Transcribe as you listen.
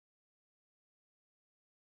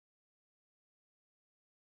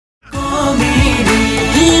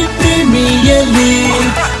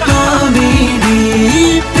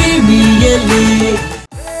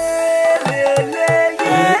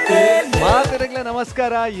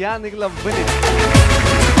ನಮಸ್ಕಾರ ಯಾನಿಗ್ಲ ಬನ್ನಿ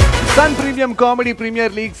ಸನ್ premium comedy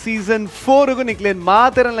premier league season 4 ಗೂ ನಿಕ್ಲೇನ್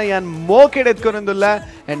ಮಾತೆರಲ್ಲ ಯಾನ್ ಮೋಕೆಡ್ ಎತ್ಕೊಂಡೊಂದುಲ್ಲ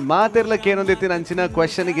ಅಂಡ್ ಮಾತೆರ್ಲಕ್ಕೆ ಏನೊಂದಿತ್ತು ಅಂಚಿನ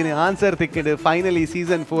ಕ್ವೆಶ್ಚನ್ ಗೆ answer ತಿಕ್ಕಿಡು finally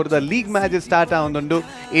season 4 the league matches start ಆವೊಂದುಂಡು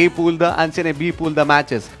ಎ ಪೂಲ್ ದ ಅಂಚನೆ B pool the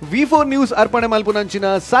matches V4 news ಅರ್ಪಣೆ ಮಲ್ಪುನಂಚಿನ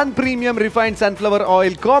ಸನ್ premium refined sunflower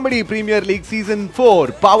oil comedy premier league season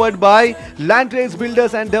 4 powered by ಲ್ಯಾಂಡ್ರೇಸ್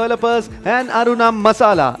builders and developers and Aruna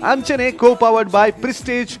masala ಅಂಚನೆ co powered by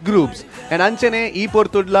prestige groups and ಅಂಚನೆ ಈ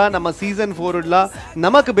ಪೊರ್ತುಡ್ಲ ನಮ್ಮ season 4 ಉಡ್ಲ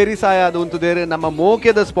ನಮಕ್ ಬೆರಿಸಾಯ ಅದುಂತುದೇರು ನಮ್ಮ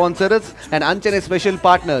ಮೋಕೆದ ಸ್ಪಾನ್ಸರ್ಸ್ ಅಂಡ್ ಅಂಚನೆ ಸ್ಪೆಷಲ್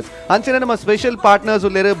ಪಾರ್ಟ್ನರ್ಸ್ ಅಂಚನೆ ನಮ್ಮ ಸ್ಪೆಷಲ್ ಪಾರ್ಟ್ನರ್ಸ್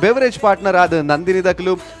ಉಲ್ಲೇರು ಬೆವರೇಜ್ ಪಾರ್ಟ್ನರ್ ಆದ ನಂದಿನಿ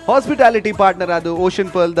ದಕಲು ಹಾಸ್ಪಿಟಾಲಿಟಿ ಪಾರ್ಟ್ನರ್ ಆದ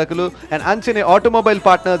ಓಷನ್ ಪರ್ಲ್ ದಕಲು ಅಂಡ್ ಅಂಚನೆ ಆಟೋಮೊಬೈಲ್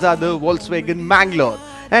ಪಾರ್ಟ್ನರ್ಸ್ ಆದ ವೋಲ್ಕ್ಸ್ವ್ಯಾಗನ್ Mangalore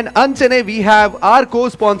and anchane we have our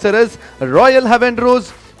co-sponsors Royal Heaven Rose,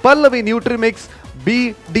 Pallavi Nutrimix,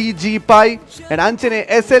 BDG Pie and anchane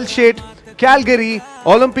SL Shade, Calgary,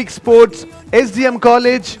 Olympic Sports, SDM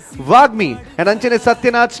College, Wagmi and anchane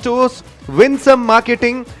Satyanath Stores, Winsome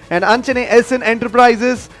Marketing and anchane Essen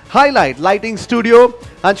Enterprises, Highlight Lighting Studio,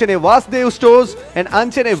 anchane Vasdev Stores and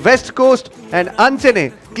anchane West Coast and anchane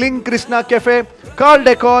Kling Krishna Cafe, Carl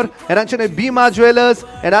Decor and anchane Bima Jewelers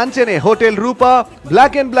and anchane Hotel Rupa,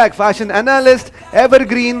 Black and Black Fashion Analyst,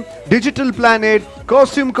 Evergreen, Digital Planet,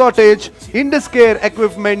 Costume Cottage, Indus Care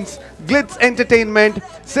Equipments, Glitz Entertainment,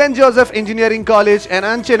 St. Joseph Engineering College and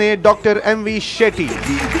anchane Dr. MV Shetty.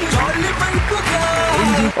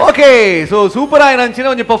 Okay, so super ಆಯ್ನ ಅಂಚಿನ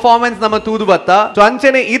ಒಂಜಿ performance ನಮ್ಮ ತೂದು ಬತ್ತ so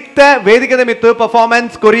ಅಂಚನೆ ಇತ್ತ ವೇದಿಕೆದ ಮಿತ್ತು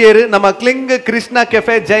performance courier ನಮ್ಮ cling Krishna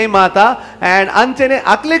cafe Jai Mata and ಅಂಚನೆ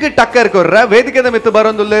ಅಕ್ಲಿಗ್ ಟಕ್ಕರ್ ಕೊರ್ರ ವೇದಿಕೆದ ಮಿತ್ತು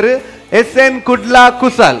ಬರೊಂದುಲ್ಲೇರು Essen Kudla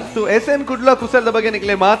Kusal. So Essen Kudla Kusal the ಬಗ್ಗೆ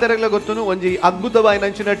ನಿಕ್ಲೆ ಮಾತಾಡಲ ಗೊತ್ತುನು ಒಂಜಿ ಅದ್ಭುತವಾದ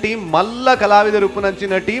ಅಂಚಿನ ಟೀಮ್ ಮಲ್ಲ ಕಲಾವಿದರು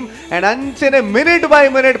ಉಪ್ಪುನಂಚಿನ ಟೀಮ್ ಅಂಡ್ ಅಂಚನೆ ಮಿನಿಟ್ ಬೈ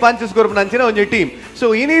ಮಿನಿಟ್ ಪಂಚಸ್ ಕೊರ್ಪುನಂಚಿನ ಒಂಜಿ ಟೀಮ್ ಸೊ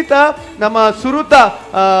ಇನಿತ ನಮ್ಮ ಸುರುತ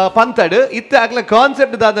ಪಂತಡ್ ಇತ್ತ ಅಕ್ಲ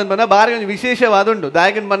ಕಾನ್ಸೆಪ್ಟ್ ದಾದನ್ ಬನ ಬಾರಿ ಒಂಜಿ ವಿಶೇಷವಾದುಂಡು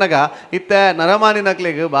ದಾಯಕನ್ ಬನ್ನಗ ಇತ್ತ ನರಮಾನಿ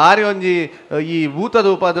ನಕ್ಲೆಗ್ ಬಾರಿ ಒಂಜಿ ಈ ಭೂತದ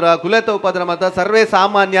ಉಪದ್ರ ಕುಲತ ಉಪದ್ರ ಮತ್ತ ಸರ್ವೇ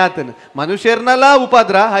ಸಾಮಾನ್ಯ ಆತನ್ ಮನುಷ್ಯರ್ನಲ್ಲ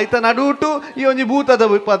ಉಪದ್ರ ಐತ ನಡುಟು ಈ ಒಂಜಿ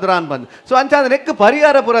ಭೂತದ ಉಪದ್ರ ಅನ್ ಬಂದು ಸೊ ಅಂಚ ನೆಕ್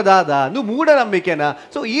ಪರಿಹಾರ ಪುರ ದಾದ ಮೂಢನಂಬಿಕೆನ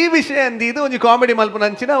ಸೊ ಈ ವಿಷಯ ಅಂದಿದ್ದು ಒಂಜಿ ಕಾಮಿಡಿ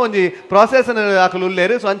ಮಲ್ಪುನಂಚಿನ ಒಂಜಿ ಪ್ರಾಸೆಸ್ ಹಾಕಲು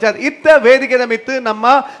ಉಲ್ಲೇರು ಸೊ ಅಂಚ ಇತ್ತ ವೇದಿಕೆದ ಮಿತ್ತು ನಮ್ಮ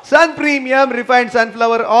ಸನ್ premium refined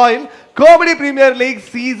sunflower oil comedy premier league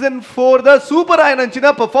season 4 the super ಆಯ್ನಂಚಿನ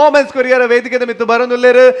performance courier ವೇದಿಕೆದ ಮಿತ್ತು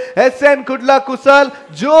ಬರೊಂದುಲ್ಲೇರು SN Kudla ಕುಸಾಲ್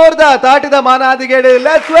ಜೋರ್ದ ತಾಟಿದ ಮಾನಾದಿಗೆಡೆ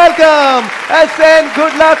let's welcome SN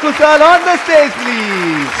Kudla ಕುಸಾಲ್ on the stage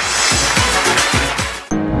please.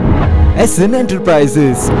 Essen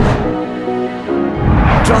Enterprises,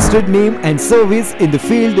 trusted name and service in the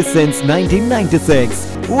field since 1996.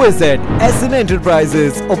 Visit Essen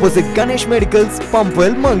Enterprises opposite Ganesh Medicals,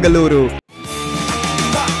 Pampal, Mangaluru.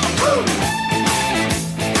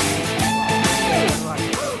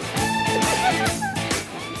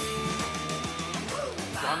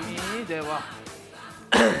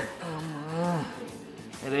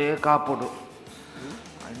 ರೇ ಕಾಪುಡು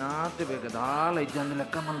ಐನಾತಿ ಬೇಕದಾಲ ಇಜ್ಜಂದು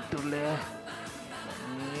ಲೆಕ್ಕ ಮಲ್ತಿರ್ಲೆ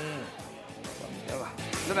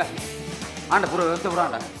and ಪೂರ ವ್ಯವಸ್ಥೆ ಪೂರ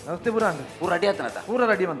and ವ್ಯವಸ್ಥೆ ಪೂರ and ಪೂರ ready ಆತನತ ಪೂರ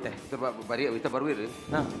ready ಮಂತೆ ಬರೀ ಇತ್ತ ಬರುವಿರಿ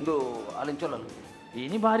ಒಂದು ಅಲ್ಲಿಂಚೋಲಲ್ಲ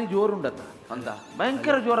ಇನಿ ಭಾರಿ ಜೋರು ಉಂಡತ್ತ ಅಂದ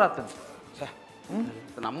ಭಯಂಕರ ಜೋರು ಆತನ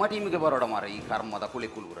ನಮ್ಮ ಟೀಮಿಗೆ ಬರೋಡ ಮಾರ ಈ ಕರ್ಮದ ಕುಳಿ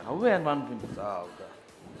ಕುಲ್ಗುರ ಅವೇ ಅನ್ಬಾನ್ಪಿನ್ ಹೌದಾ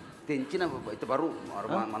ತೆಂಚಿನ ಇತ್ತ ಬರು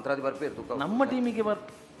ಮಂತ್ರಾದಿ ಬರ್ಪೇರು ತುಕ ನಮ್ಮ ಟೀಮಿಗೆ ಬರ್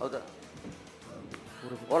ಹೌದಾ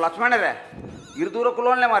ಓ ಲಕ್ಷ್ಮಣರೇ ಇರ್ದೂರ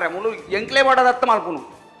ಕುಲೋನ್ಲೆ ಮಾರ ಮುಳು ಎಂಕ್ಲೆ ಬೋಡದತ್ತ ಮಲ್ಪುನು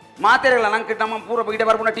ಮಾತೇರಲ್ಲ ನಂಗೆ ನಮ್ಮ ಪೂರ ಬಿಡ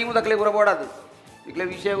ಬರ್ಪುನ ಟೀಮು ದಕ್ಲೆ ಪೂರ ಬೋಡದು ಇಕ್ಲೆ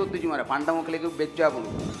ವಿಷಯ ಗೊತ್ತಿಜು ಮಾರ ಪಂಡ ಮಕ್ಕಳಿಗೆ ಬೆಚ್ಚಾಗುನು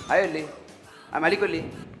ಅಯ್ಯಲ್ಲಿ ಆ ಮಲಿಕೊಲ್ಲಿ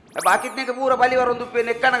ಬಾಕಿತ್ನೇಕ ಪೂರ ಬಲಿವರೊಂದು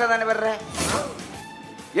ನೆಕ್ಕನಗದಾನೆ ಬರ್ರೆ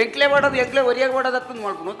ಎಂಕ್ಲೆ ಬಾಡೋದು ಎಂಕ್ಲೆ ಒರಿಯಾಗ ಬಾಡೋದು ಹತ್ತೊಂದು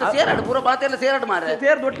ಮಾಡ್ಕೊಂಡು ಸೇರಾಡು ಪೂರ ಬಾತೆಲ್ಲ ಸೇರಾಡು ಮಾರೆ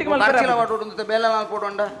ಸೇರ್ ದೊಟ್ಟಿಗೆ ಮಾಡ್ತಿಲ್ಲ ಬಾಟೋಡು ಬೇಲ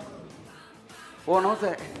ನಾಲ್ಕೊಡು ಓ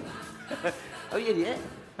ನಮಸ್ತೆ ಅಯ್ಯರಿಯೇ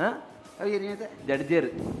ಹಾಂ ಅಯ್ಯರಿ ಜಡ್ಜೇರು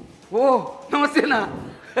ಓ ನಮಸ್ತೆನಾ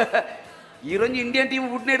ಈರೊಂದು ಇಂಡಿಯನ್ ಟೀಮ್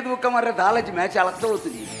ಬುಡ್ನ ಹಿಡಿದು ಬುಕ್ಕ ಮಾರ್ರೆ ದಾಲಜಿ ಮ್ಯಾಚ್ ಅಳಕ್ತಾ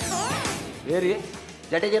ಹೋಗ್ತೀನಿ ಬೇರೆ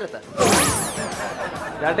ಜಡೇಜರತ್ತ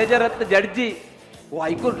ಜಡೇಜರತ್ತ ಜಡ್ಜಿ ಓ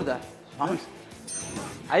ಹೈಕೋರ್ಟ್ದ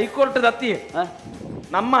ಹೈಕೋರ್ಟ್ದ ಅತ್ತಿ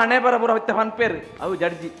ನಮ್ಮ ಹಣೆ ಬರಬರ ಹೊತ್ತ ಫನ್ಪೇರ್ ಅವು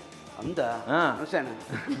ಜಡ್ಜಿ ಅಂದ ಹಾಂ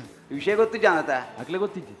ವಿಷಯ ಗೊತ್ತು ಜಾನತ ಆಗ್ಲೇ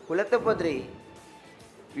ಗೊತ್ತಿದ್ದಿ ಕುಳೆತಪ್ಪದ್ರಿ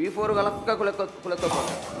V4 ಗಲಕ್ಕ ಕುಳೆತಪ್ಪ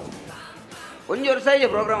ಒಂಜಿ ವರ್ಷ ಇದೆ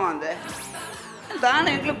ಪ್ರೋಗ್ರಾಮ್ ಅಂದೆ ದಾನ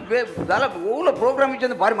ಎಂಕ್ಲು ದಾಲ ಓಲ ಪ್ರೋಗ್ರಾಮ್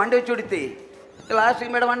ಇಚ್ಚಂದು ಬಾರಿ ಮಂಡೆ ಹೆಚ್ಚು ಹೊಡಿತಿ ಲಾಸ್ಟ್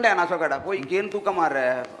ಮೇಡಮ್ ಮಂಡೆ ನಾಸೋಗಡ ಪೋಯಿ ಏನು ತೂಕ ಮಾರ್ರೆ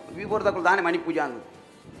V4 ತಕ್ಕಲು ದಾನೆ ಮಣಿ ಪೂಜಾ ಅಂದು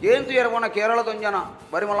ಏನು ತೂಯರ ಪೋನ ಕೇರಳದ ಒಂಜನ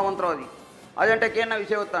ಬರಿಮಲ ಮಂತ್ರವಾದಿ ಅದಂಟಕ್ಕೆ ಏನು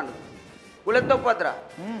ವಿಷಯ ಗೊತ್ತಾಂಡು ಕುಳೆತಪ್ಪದ್ರ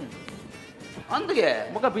అందుకే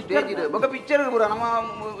ఒక పిక్చర్ కూడా ನಮ್ಮ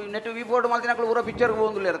ನೆಟ್ V4 ಮಾಡ್ತಿನಕಲು ಪೂರ ಪಿಕ್ಚರ್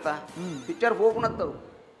ಹೋಗುದಿಲ್ಲ ಇರತ್ತ ಪಿಕ್ಚರ್ ಹೋಗುನತ್ತವು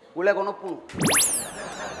ಉಳೆ ಕೊನಪ್ಪು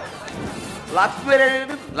లక్ష్మీ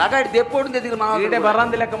లగాడి దెప్పోడు తెదిగి మా ఈడే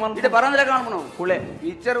బరాంది లెక్క మనం ఇదే బరాంది లెక్క మనం కుళే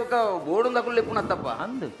ఇచ్చారు ఒక బోర్డు దక్కులు లేకున్నా తప్ప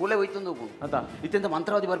అందు కుళే పోయితుంది అత ఇతంత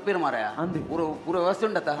మంత్రావతి ಬರ್ಪೇರು ಮಾರಾಯ ಅಂದು ಪೂರ ವ್ಯವಸ್ಥೆ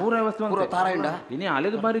ಉಂಡತ ಪೂರ ವ್ಯವಸ್ಥೆ ಪೂರ ತಾರಾಯಿಂಡ ಇನಿ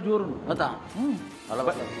ಆಲೆದು ಬಾರಿ ಜೋರು ಅತ ಅಲ್ಲ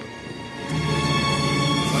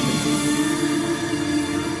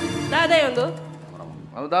ದಾದಾ ಒಂದು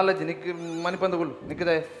ಹೌದಾಲಜ್ಜಿ ನಿಕ್ ಮನಿ ಪಂದಗುಳು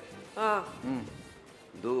ನಿಕ್ಕದೆ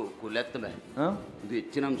ಇದು ಕುಲೆತ್ತಲೆ ಹಾಂ ಇದು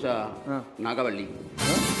ಹೆಚ್ಚಿನ ಅಂಶ ನಾಗವಳ್ಳಿ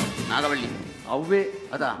ನಾಗವಳ್ಳಿ ಅವೇ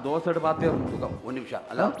ಅದಾ ದೋಸೆಡ್ ಬಾತೇರು ಒಂದು ನಿಮಿಷ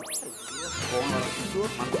ಅಲ್ಲ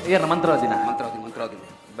ಏನ ಮಂತ್ರವಾದಿನ ಮಂತ್ರವಾದಿ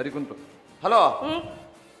ಬರಿ ಕುಂತು ಹಲೋ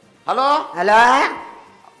ಹಲೋ హలో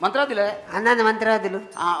మంత్రాదిలే అన్నది మంత్రాదులు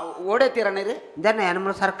ఓడెత్తారనేది దాన్ని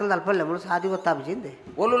ఎనమలు సర్కిల్ తలపలే మూడు సాది ಗೊತ್ತಾಬಿಸಿಂದೆ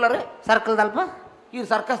ఓళ్ళున్నారే సర్కిల్ తలప ఈ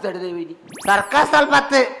సర్కస్ దడిదేవి ఇది సర్కస్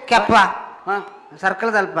తలపత్తు ಕೆಪ್ಪ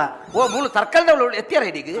ಸರ್ಕಲ್ ತಲ್ಪ ಓ ಮೂಲ ಸರ್ಕಲ್ದವಳು ಎತ್ತಿಯಾರ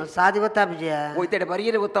ಇದೀಗ ಸಾದಿ ಗೊತ್ತಾಬಿಜಿಯ ಹೋಯ್ತಾಡೆ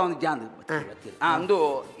ಬರಿಯರೆ ಗೊತ್ತಾ ಒಂದು ಜಾಂದು ಅಂದು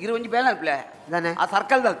ಇರು ಒಂಜಿ ಬೇಲ ಅನ್ಪ್ಲೆ ದಾನೆ ಆ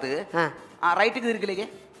ಸರ್ಕಲ್ ದಲ್ತು ಆ ರೈಟ್ಗೆ ತಿರ್ಗಲಿಗೆ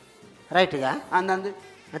ರೈಟ್ಗ ಅಂದಂದು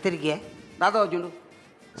ತಿರ್ಗಿ ದಾದ ಹೋಜುಂಡು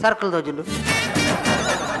ಸರ್ಕಲ್ ದೋಜುಂಡು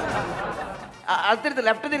ಅಲ್ತಿರ್ದು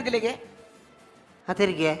ಲೆಫ್ಟ್ ತಿರ್ಗಲಿಗೆ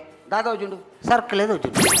ತಿರ್ಗಿ ದಾದ ಹೋಜುಂಡು ಸರ್ಕಲ್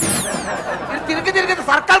ದೋಜುಂಡು ತಿರ್ಗಿ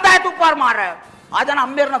ಸರ್ಕಲ್ ದಾಯ ತುಪ್ಪಾರು ಮಾರ ಆ ಜನ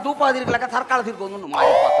ಅಂಬೇರ್ನ ತೂಪ ತಿರ್ಗಲಕ್ಕ ಸರ್ಕಲ್ ತಿರ್ಗೊಂಡು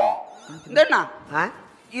ಮಾಡಿ ಪಾತ್ರ ಇಂದಣ್ಣ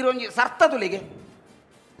ಈರೊಂಜಿ ಸರ್ತ ತುಲಿಗೆ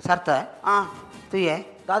ಸರ್ತ ತುಯೆ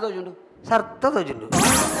ದಾದೋಜುಂಡು ಸರ್ತ ದೋಜುಂಡು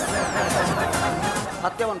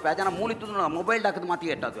ಸತ್ಯವನ್ ಜನ ಮೂಲಿತ್ತು ಮೊಬೈಲ್ ಹಾಕದ್ ಮಾತಿ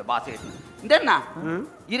ಎಟ್ಟದ್ವೆ ಬಾಸೆ ಇಂದಣ್ಣ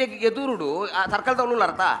ಈರೆಗೆ ಎದುರುಡು ಆ ಸರ್ಕಲ್ ತವಲು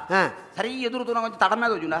ಅರ್ಥ ಸರಿ ಎದುರು ನಾವು ತಡಮೆ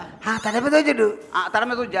ದೋಜುಂಡ ತಡಮೆ ದೋಜುಂಡು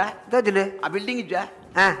ತಡಮೆ ದೋಜ ದೋಜುಂಡು ಆ ಬಿಲ್ಡಿಂಗ್ ಇಜ್ಜ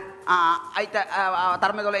ಆಯ್ತಾ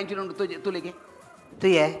ತಡಮೆ ದೋಲ ಎಂಚಿನುಂಡು ತುಲಿಗೆ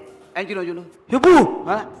ತುಯೆ ಎಂಚಿನ ಹೋಜುಂಡು ಇಬ್ಬು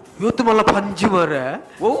ಇವತ್ತು ಮಲ್ಲ ಪಂಜಿ ಮರ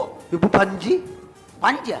ಓ ಇಬ್ಬು ಪಂಜಿ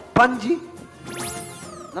ಪಂಜಿ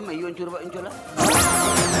ನಮ್ಮ ಈ ಒಂಚೂರು ಇಂಚೂರ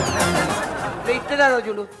ಇತ್ತದ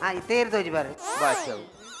ದೋಜುಂಡು ಇತ್ತೇರು ತೋಜಿ ಬಾರೆ ಬಾಚವು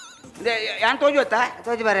ಯಾನ್ ತೋಜು ಗೊತ್ತಾ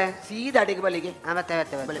ತೋಜಿ ಬಾರೆ ಸೀದಾ ಅಡಿಗೆ ಬಲ್ಲಿಗೆ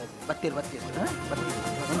ಮತ್ತೆ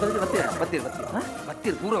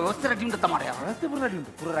ಬತ್ತೀರ್ ಪೂರ ವ್ಯವಸ್ಥೆ ರೆಡಿ ಉಂಟು ಮಾರ ವ್ಯವಸ್ಥೆ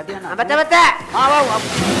ಪೂರ ರೆಡಿ ಮತ್ತೆ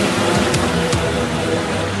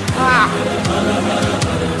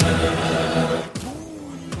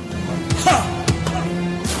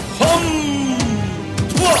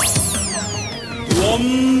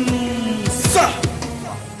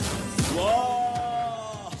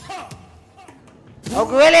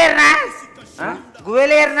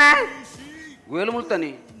ಗುವೇಲು ಮುಳ್ತಾನೆ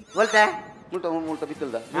बोलता ಮುಳ್ತ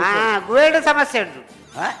ಬಿತ್ತಲ್ದ ಗುವೇಲ್ಡ್ ಸಮಸ್ಯೆ ಉಂಟು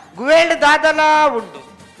ಗುವೇಲ್ಡ್ ದಾದಲ ಉಂಟು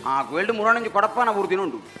ಗುವೇಲ್ಡ್ ಮುರಾಣಂಜಿ ಕೊಡಪ್ಪ ನಾ 3 ದಿನ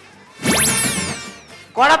ಉಂಟು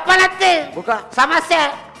ಕೊಡಪ್ಪನತ್ತೆ ಸಮಸ್ಯೆ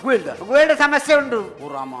ಗುವೇಲ್ಡ್ ಸಮಸ್ಯೆ ಉಂಟು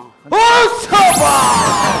ಓ ರಾಮ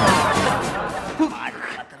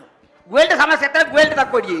ಗುವೇಲ್ಡ್ ಸಮಸ್ಯೆ ಎತ್ತರ ಗುವೇಲ್ಡ್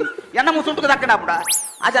ತಕ್ಕೊಡಿ ಎನ್ನ ಮುಸುಂಟು ತಕ್ಕಡ ಬಿಡ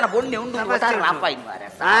ಆ ಜನ ಬೊಣ್ಣೆ ಉಂಟು ರಾಪ ಇನ್ ಮಾರೆ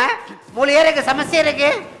ಮೂಲ ಏರಿಗೆ ಸಮಸ್ಯೆ ಏರಿಗೆ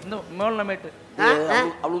ಮೇಲ್ನ ಮೇಟ್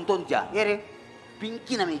ಅವಳು ಉಂಟೊಂಚ ಏರಿ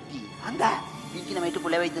ಪಿಂಕಿನ ಮೇಟಿ ಅಂದ ಪಿಂಕಿನ ಮೇಟು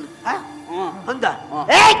ಪುಳ್ಳೆ ವೈದ್ಯನು ಅಂದ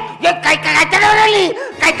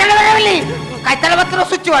ಕೈತಲ ಬತ್ರ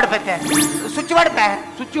ಸ್ವಿಚ್ ಮಾಡ್ಬೇಕೆ ಸ್ವಿಚ್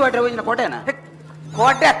ಮಾಡ್ರೆ ಹೋಗಿನ ಕೋಟೆನ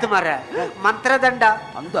ಕೋಟೆ ಹತ್ತು ಮರ ಮಂತ್ರದಂಡ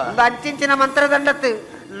ಅಂದ ಒಂದು ಅಂಚಿಂಚಿನ ಮಂತ್ರದಂಡತ್ತು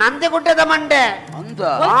ನಂದಿಗುಡ್ಡದ ಮಂಡೆ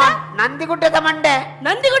ನಂದಿಗುಡ್ಡದ ಮಂಡೆ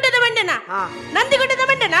ನಂದಿಗುಡ್ಡದ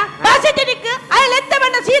ಮಂಡೆನ ಭಾಷೆ ಜನಿಕ್ ಅಲ್ಲ ಎತ್ತ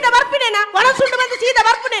ಬಣ್ಣ ಸೀದಾ ಬರ್ಪಿನೇನ ಒಳಸುಂಡು ಬಂದು ಸೀದಾ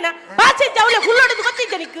ಬರ್ಪಿನೇನ ಭಾಷೆ ಜವಳೆ ಹುಲ್ಲೊಡದು ಗೊತ್ತಿ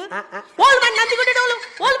ಜನಿಕ್ ಓಲ್ ಮಣ್ಣ ನಂದಿಗುಡ್ಡ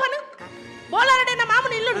ಓಲ್ ಮಣ್ಣು ಬೋಲಾರಡೆನ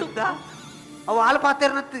ಮಾಮನ ಇಲ್ಲುಂಡು ಅವು ಹಾಲು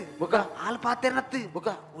ಪಾತೇರ್ನತ್ತು ಹಾಲು ಪಾತೇರ್ನತ್ತು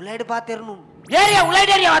ಉಳ್ಳಾಡಿ ಪಾತೇರ್ನು ಏರಿಯಾ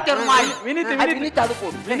ಉಳ್ಳಾಡಿ ಏರಿಯಾ ಪಾತೇರ್ನು ಮಾಡಿ ವಿನೀತ ಅದು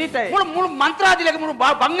ವಿನೀತ ಮುಳು ಮಂತ್ರಾದಿಲೆಗೆ ಮುಳು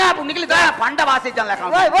ಬಂಗಾಪು ನಿಗಲಿದ ಪಂಡ ಭಾಷೆ ಜನ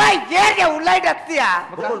ಓಯ್ ಏರಿಯಾ ಉಳ್ಳಾಡಿ ಹತ್ತಿಯಾ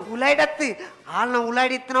ಉಳ್ಳಾಡಿ ಹತ್ತಿ ಹಾಲ್ನ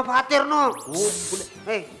ಉಳ್ಳಾಡಿ ಇತ್ತಿನ ಪಾತೇರ್ನು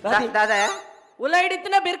ಏಯ್ ದಾದಾ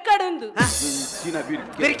ಉಳ್ಳಾಡಿತ್ತಿನ ಬಿರ್ಕಾಡುಂದು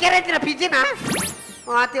ಬಿರ್ಕೆರೆ ಇತ್ತಿನ ಪಿಜಿನ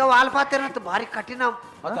ಆತ ಹಾಲು ಪಾತೇರ್ನತ್ತು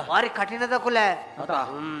ಭಾರಿ ಕಠಿಣದ ಕುಲೆ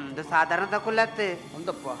ಇದು ಸಾಧಾರಣದ ಕುಲೆತ್ತು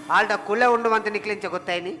ಹಾಲ್ಡ ಕುಲೆ ಉಂಡು ಅಂತ ನಿಕ್ಲಿಂಚ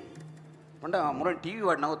ಗೊತ್ತಾಯಿನಿ ಒಂಡ ಮುರ ಟಿವಿ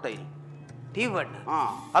ವಾಡ್ನ ಗೊತ್ತಾಯಿನಿ ಟಿವಿ ವಾಡ್ನ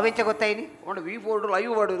ಅವೆಂಚ ಗೊತ್ತಾಯಿನಿ ಒಂಡ V4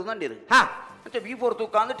 ಲೈವ್ ವಾಡ್ ಇರುದಂಡಿರು అంటే V4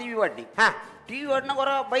 ತೂಕ ಅಂದ್ರೆ ಟಿವಿ ವಾಡ್ನಿ ಟಿವಿ ವಾಡ್ನ ಹೊರ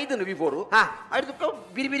ಬೈದನು V4 ಅಡ್ ತೂಕ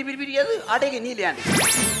ಬಿರಿ ಅದು ಅಡೆಗೆ ನೀಲಿ ಅಂಡಿ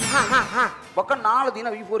ಬೊಕ್ಕ 4 ದಿನ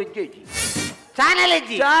V4 ಇಚ್ಚೆ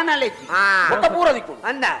ಚಾನಲ್ ಬೊಕ್ಕ ಪೂರ ದಿಕ್ಕು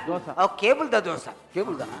ಅಂದ ಕೇಬಲ್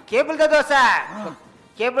ದ ದೋಸೆ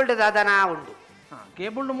ಕೇಬಲ್ ದಾದನ ಉಂಡು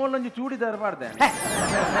ಕೇಬಲ್ ಮೂಲಂಜಿ ಚೂಡಿದಾರ ಮಾಡ್ದೆ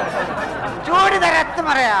ಚೂಡಿದಾರ ಹತ್ತು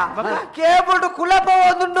ಮರೆಯ ಕೇಬಲ್ ಕುಲಬ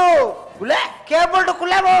ಒಂದುಂಡು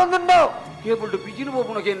ಕೇಬಲ್ ಪಿಜಿಲು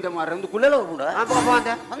ಬೋಪುಣ ಕೇಂದ್ರ ಮಾರ ಒಂದು ಕುಲೆಲ ಹೋಗ್ಬಿಡ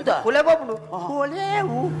ಅಂತ ಕುಲೆ ಬೋಪುಂಡು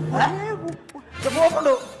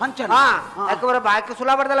ಬೋಪುಂಡು ಅಂಚನ ಯಾಕಂದ್ರೆ ಬಾಕಿ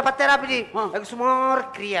ಸುಲಭ ಬರ್ತಲ್ಲ ಪತ್ತೆ ರಾಪಿಜಿ ಸುಮಾರು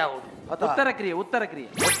ಕ್ರಿಯೆ ಉಂಟು ಉತ್ತರ ಕ್ರಿಯೆ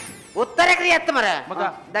ಉತ್ತರ ಕ್ರಿಯೆ ಅತ್ತ ಮರ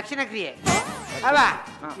ದಕ್ಷಿಣ ಕ್ರಿಯೆ ಅವ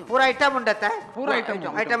ಪೂರ ಐಟಮ್ ಉಂಡತ್ತ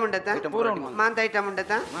ಐಟಮ್ ಉಂಡತ್ತ ಮಾಂತ ಐಟಮ್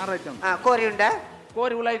ಉಂಡತ್ತ ಕೋರಿ ಉಂಡ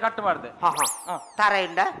ಕೋರಿ ಉಲಾಯಿ ಕಟ್ಟಬಾರ್ದೆ ತಾರಾಯಿ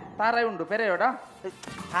ಉಂಡ ತಾರಾಯಿ ಉಂಡು ಪೆರೆಯೋಡ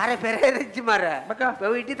ತಾರಾಯಿ ಪೆರೆ ಇಜ್ಜಿ ಮರ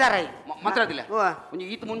ಇಟ್ಟಿ ತಾರಾಯಿ ಮಾತ್ರ ಅದಿಲ್ಲ ಒಂಜಿ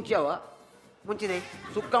ಈತ ಮುಂಚೆ ಅವ ಮುಂಚಿದೆ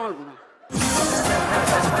ಸುಕ್ಕ ಮಲ್ಪುನ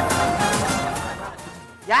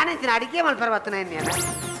ಯಾನೆಂಚಿನ ಅಡಿಗೆ ಮಲ್ಪರ ಬತ್ತನ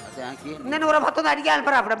నేను ఊర మొత్తం అడిగే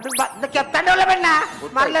చెప్తాండే బెಣ್ಣ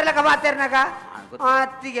మరలేక బాతేరినాక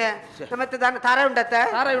ಅತ್ತಿಗೆ ನಮ್ಮತ್ತೆ ತಾರ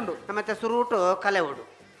ಉಂಡು ನಮ್ಮತ್ತೆ ಸುರುಟು ಕಲೆ ಉಡು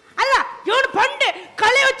ಅಲ್ಲ ಇವನು ಪಂಡೆ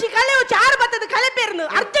ಕಳೆ వచ్చి ಆರು ಬತ್ತದ ಕಲೆ ಪೇರ್ನು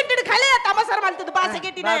ಅರ್ಜೆಂಟ್ ಕಲೆ ತಮಸರ ಮಾಡ್ತದ ಬಾಸೆ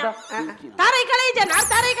ಕೆಟ್ಟಿನ ತಾರೈ ಕಲೆ ಜನ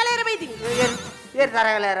ತಾರೈ ಕಲೆ ಇರ ಬೈದಿನಿ ಏರ್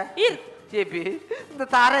ತಾರೈ ಕಲೆ ಇರ ಇರ್ ಚೇಪಿ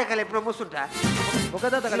ತಾರೈ ಕಲೆ ಪ್ರಮೋಸುಂಟ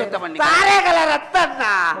ತಾರೈ ಕಲೆ ರತ್ತನ್ನ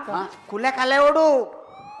ಕುಲೆ ಕಲೆ ಉಡು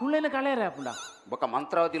ಕುಳ್ಳೆನ ಕಲೆ ರಾಪುಂಡ ಬೊಕ್ಕ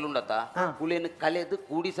ಮಂತ್ರಾವತಿಲು ಉಂಡತ್ತ ಕುಲೇನು ಕಲೆದು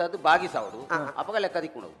ಕೂಡಿಸದು ಬಾಗಿಸಾವಡು ಅಪಗ ಲೆಕ್ಕ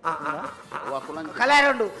ದಿಕ್ಕುಂಡವು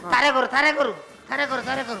ಕಲೆರುಂಡು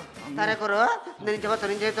ತಾರೆಕೊರು ನಿಂಚ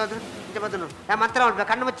ಬತ್ತನು ಮಂತ್ರ ಉಂಟು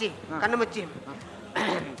ಕಣ್ಣು ಮುಚ್ಚಿ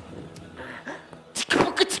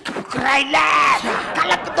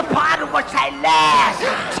ಕಲಕದ ಪಾರು ಬಸಾಯಿಲ್ಲ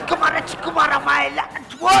ಚಿಕ್ಕ ಮರ ಮಾಯಿಲ್ಲ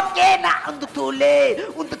ಓಕೆನಾ ಒಂದು ತೂಲೆ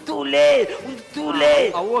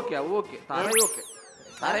ಓಕೆ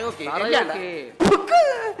ತಾರೈ ಓಕೆ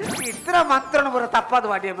ಇತರ ಮಂತ್ರ ಬರೋ ತಪ್ಪದು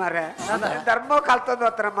ವಾಡ್ಯ ಮಾರ ಧರ್ಮ ಕಲ್ತಂದು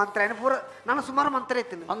ಹತ್ರ ಮಂತ್ರ ಪೂರ ನಾನು ಸುಮಾರು ಮಂತ್ರ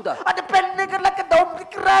ಇತ್ತು ಅದು ಪೆನ್ನಿಗರ್ಲಕ್ಕೆ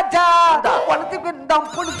ದೌಂಪಿಕ್ ರಾಜ ಒಳತಿ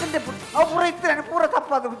ದಂಪುಳಿಕಂಡೆ ಪೂರ ಇತ್ತು ಪೂರ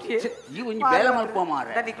ತಪ್ಪದು ಈ ಒಂಜಿ ಬೇಲ ಮಲ್ಪ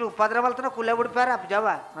ಮಾರ ನಿಕ್ಲು ಉಪದ್ರ ಬಲ್ತನ ಕುಲೆ ಬಿಡ್ಪಾರ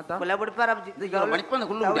ಅಬ್ಜವ ಕುಲೆ ಬಿಡ್ಪಾರ ಅಬ್ಜಿ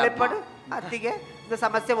ಅತ್ತಿಗೆ ಇದು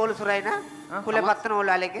ಸಮಸ್ಯೆ ಬೋಲು ಸುರಾಯಿನ ಕುಲೆ ಬತ್ತನ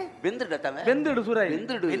ಬೋಲು ಅಲೆಗೆ ಬೆಂದಿಡು ಸುರಾಯಿ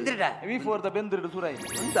ಬೆಂದಿಡ V4 ದ ಬೆಂದಿಡು ಸುರಾಯಿ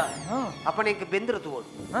ಅಂತ ಅಪ್ಪನ ಇಂಕ ಬೆಂದಿರದು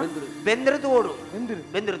ಓಡು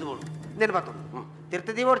నేను బతు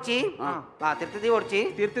తిరుపతి ఓడ్చి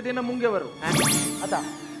ತೀರ್ಥದಿನ ಮುಂಗೆವರು ಅದ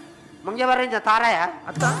ಮುಂಗೆವರ ಇಂಜ ತಾರಾಯ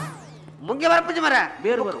ಅತ್ತ ಮುಂಗೆವರ ಪುಜ ಮರ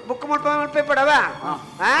ಬೇರು ಬುಕ್ ಮಾಡ್ಪೇ ಪಡವ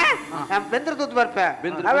ಬೆಂದ್ರ ತೂತ್ ಬರ್ಪೆ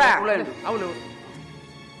ಅವ ಅವಳು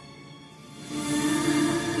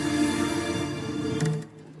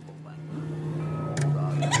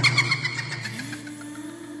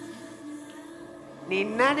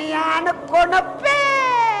ನಿನ್ನನೆ ಯಾನು ಕೊಣಪ್ಪೆ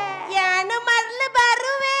ಯಾನು ಮರ್ಲು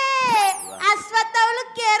ಬರುವೆ ಅಶ್ವತ್ಥವಳು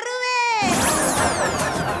ಕೆರುವೆ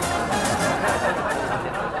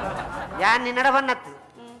ಯಾನ್ ನಿನ್ನಡ ಬನ್ನತ್ತು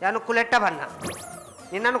ಯಾನು ಕುಲೆಟ್ಟ ಬನ್ನ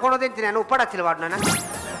ನಿನ್ನನ್ನು ಕೊಡೋದಿಂತೀನಿ ನಾನು ಉಪ್ಪಡಚ್ಚಿಲ್ಲ ವಾಡ್ ನಾನು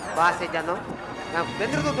ಬಾಸೆ ಜನ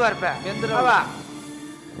ಬೆಂದ್ರ ತೂತ್ ಬರ್ಪೆ ಅವ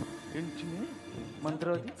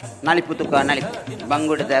ಮಂತ್ರವತಿ ನಳಿಪುತುಕ ನಳಿ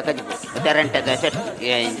ಬಂಗುಡದ ಕಜಿಪು ತೆರಂಟದ ಸೆಟ್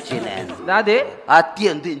ಎಂಚಿನ ದಾದೆ ಅತ್ತಿ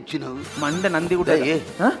ಅಂತ ಎಂಚಿನವು ಮಂಡ ನಂದಿ ಗುಡ್ಡ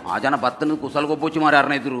ಆ ಜನ ಬತ್ತನ ಕುಸಲ್ ಗೊಬ್ಬೊಚ್ಚಿ ಮಾರ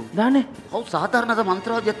ಯಾರನ್ನ ಇದ್ರು ದಾನೆ ಅವು ಸಾಧಾರಣದ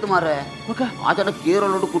ಮಂತ್ರವಾದ ಎತ್ತು ಮಾರ ಆ ಜನ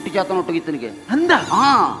ಕೇರಳೋಡು ಕುಟ್ಟಿ ಚಾತನ ಒಟ್ಟಿಗಿತ್ತನಿಗೆ ಅಂದ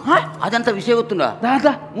ಅದಂತ ವಿಷಯ ಗೊತ್ತುಂಡ ದಾದ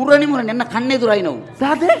ಮುರನಿ ಮುರ ನೆನ್ನ ಕಣ್ಣೆದುರಾಯಿ ನಾವು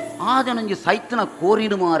ದಾದೆ ಆ ಜನಂಗೆ ಸೈತನ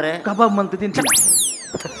ಕೋರಿನು ಮಾರೆ ಕಬಾಬ್ ಮಂತ ತಿಂತ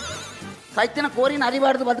ಸೈತನ ಕೋರಿನ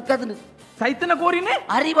ಅರಿಬಾರ್ದು ಬದುಕದನು ಸೈತನ ಕೋರಿನೇ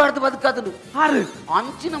ಅರಿಬಾರ್ದು ಬದುಕದನು ಹಾರು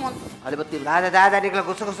ಅಂಚಿನ ಮಂತ್ರ ಅಲ್ಲಿ ಬತ್ತಿಲ್ಲ ದಾದ ನಿಕ್ಲ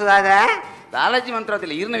ಗುಸು ದಾದ ದಾಲಾಜಿ ಮಂತ್ರ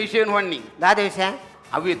ಅದಿಲ್ಲ ಇರ್ನ ವಿಷಯನು ಹಣ್ಣಿ ದಾದ ವಿಷಯ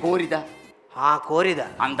ಅವೇ ಕೋರಿದ ಕೋರಿದ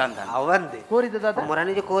ಅಂದಂದ ಅವಂದು ಕೋರಿದ ದಾದ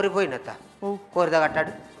ಮುರನಿಜಿ ಕೋರಿ పోయినత కోరిద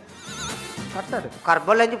కట్టాడు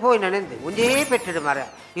ಕರ್ಬಲ್ ಅಂಜಿ పోయినంది ఉంజే పెట్టాడు మరి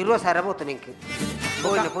 20 సార్లు పోతుంది ఇంక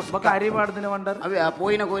పోయిన ಬಕ ಅರಿಬಾರ್ದನೆ ವಂಡರ್ ಅವೇ ಆ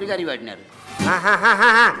ಪೋಯಿನ ಕೋರಿಗೆ ಅರಿಬಾಡ್ನಾರು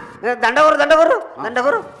ದಂಡಗುರು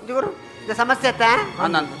ಇದು ಸಮಸ್ಯೆ ಆಯ್ತಾ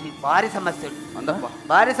ಅಂದಂದ ಭಾರಿ ಸಮಸ್ಯೆ ಉಂಟು ಅಂದಪ್ಪ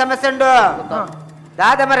ಭಾರಿ ಸಮಸ್ಯೆ ಉಂಟು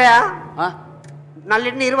ದಾದ ಮರ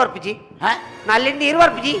ನಲ್ಲಿಟ್ಟು ನೀರು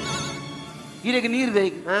ಬರ್ಪಿಜಿ ಇರೆಗೆ ನೀರ್ದೆ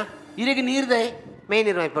ಇರೆಗೆ ನೀರ್ದೆ ಮೇನ್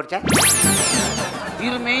ನೀರು ಮೈಪೋಡ್ಚ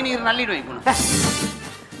ಇರು ಮೇನ್ ನೀರು ನಲ್ಲಿಡು ಐಪುಣ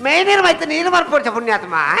ಮೇನ್ ನೀರು ಮೈತ ನೀರು ಮರ್ಪೋಡ್ಚ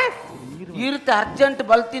ಪುಣ್ಯಾತ್ಮ ಇರ್ತ ಅರ್ಜೆಂಟ್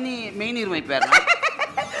ಬಲ್ತೀನಿ ಮೇನ್ ನೀರು ಮೈಪ್ಯಾರ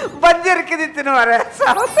ಬಂದಿರ್ಕಿದಿತ್ತು ಮರ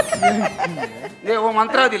ಓ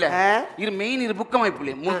ಮಂತ್ರ ಅದಿಲ್ಲ ಇರು ಮೇನ್ ಇರು ಬುಕ್ಕ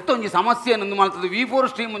ಮೈಪುಳಿ ಮುತ್ತೊಂಜಿ ಸಮಸ್ಯೆ ನಂದು ಮಾಡ್ತದೆ V4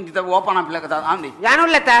 ಸ್ಟ್ರೀಮ್ ಒಂಜಿ ಓಪನ್ ಆಪ್ಲಕ ಆಂದಿ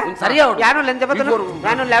ಯಾನುಲ್ಲತ ಸರಿಯಾವು ಯಾನುಲ್ಲ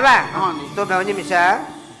ಯಾನುಲ್ಲವ ತೋಬೆ ಒಂಜಿ ನಿಮಿಷ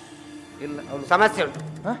ಇಲ್ಲ ಸಮಸ್ಯೆ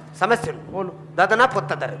ಉಂಟು ದಾದನ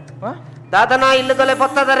ಪೊತ್ತದರೆ ದಾದನ ಇಲ್ಲದಲೆ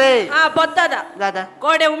ಪೊತ್ತದರೆ ಪೊತ್ತದ ದಾದ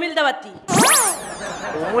ಕೋಡೆ ಉಮಿಲ್ದವತ್ತಿ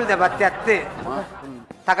ಉಮಿಲ್ದ ಬತ್ತಿ ಅತ್ತೆ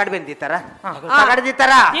ತಗಡ್ ಬೆಂದಿತ್ತಾರ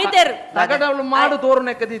ತಗಡ್ದಿತ್ತಾರ ತಗಡವಳು ಮಾಡು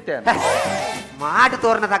ತೋರಣಕ್ಕೆ ದೀತೆ ಮಾಡು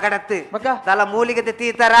ತೋರಣ ತಗಡತ್ತು ದಲ ಮೂಲಿಗೆ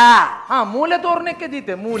ತೀತಾರ ಮೂಲೆ ತೋರಣಕ್ಕೆ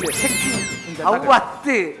ದೀತೆ ಮೂಲೆ ಅವು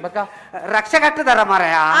ಅತ್ತು ರಕ್ಷ ಕಟ್ಟದಾರ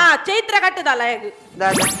ಮಾರಾಯ ಚೈತ್ರ ಕಟ್ಟದಲ್ಲ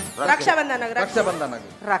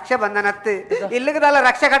ರಕ್ಷ ಬಂಧನತ್ತು ಇಲ್ಲಿಗದಲ್ಲ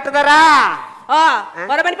ರಕ್ಷ ಕಟ್ಟದಾರ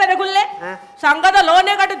ಹೊರಬನಿ ಪದ ಗುಲ್ಲೆ ಸಂಘದ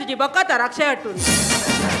ಲೋನೇ ಕಟ್ಟುದು ಬೊಕ್ಕತ್ತ ರಕ್ಷೆ ಕಟ್ಟು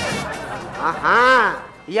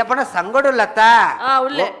ಈ ಅಪ್ಪನ ಸಂಗಡು ಲತ್ತ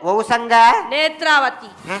ಓ ಸಂಘ ನೇತ್ರಾವತಿ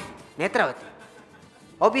ನೇತ್ರಾವತಿ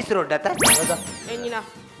ಓಬಿಸ್ ರೋಡ್ ಅತ್ತ ಎಂಜಿನ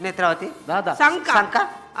ನೇತ್ರಾವತಿ ದಾದಾ ಸಂಕ ಸಂಕ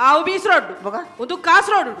ಅವು ಬೀಸ್ ರೋಡ್ ಒಂದು ಕಾಸ್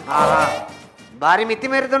ರೋಡ್ ಬಾರಿ ಮಿತಿ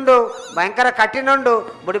ಮೇರಿದುಂಡು ಭಯಂಕರ ಕಠಿಣ ಉಂಡು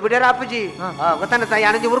ಬುಡಿ ಬುಡಿಯರ ಅಪ್ಪುಜಿ ಗೊತ್ತಾನ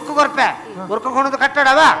ಯಾನಜಿ ಉರ್ಕು ಕೊರ್ಪೆ ಉರ್ಕು ಕೊಣದು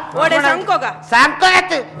ಕಟ್ಟಡವ ಓಡೆ ಸಂಕೋಗ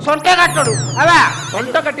ಸಂಕೋಗತ್ತು ಸೊಂಟೆ ಕಟ್ಟೋಡು ಅವ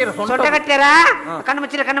ಸೊಂಟ ಕಟ್ಟಿರ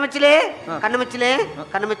ಕಣ್ಣು ಮುಚ್ಚಲೆ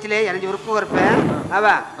ಯಾನಜಿ ಉರ್ಕು ಕೊರ್ಪೆ ಅವ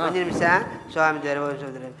ಒಂದು ನಿಮಿಷ ಸ್ವಾಮಿ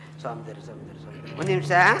ಒಂದು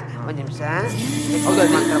ನಿಮಿಷ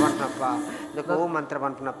ಮಂತ್ರ ಬಂಟನಪ್ಪ ಇದಕ್ಕೆ ಓ ಮಂತ್ರ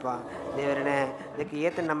ಬಂಟನಪ್ಪ ದೇವರನೇ ಇದಕ್ಕೆ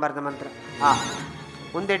ಏತನ ನಂಬರ್ದ ಮಂತ್ರ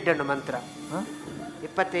ಒಂದೆಡ್ಡುಂಡು ಮಂತ್ರ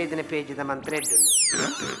 25ನೇ ಪೇಜಿದ ಮಂತ್ರ ಎಡ್ಡುಂಡು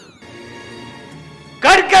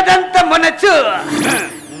ಕಡ್ಗದಂತ ಮನಚು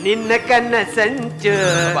ನಿನ್ನ ಕನ್ನ ಸಂಚು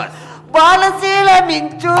ಬಾಲಸೀಳ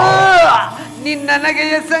ಮಿಂಚು ನಿನ್ನ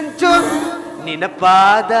ನಗೆಯ ಸಂಚು ನಿನ್ನ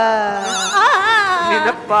ಪಾದ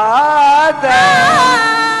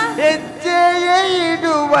ಹೆಜ್ಜೆಯ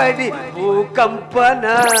ಇಡುವಡಿ ಭೂಕಂಪನ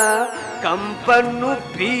ಕಂಪನ್ನು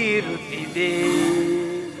ಬೀರುತ್ತಿದೆ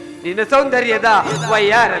ನಿನ್ನ ಸೌಂದರ್ಯದ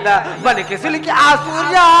ವಯ್ಯಾರದ ಬಲಕೆ ಸಿಲುಕಿ ಆ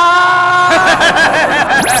ಸೂರ್ಯ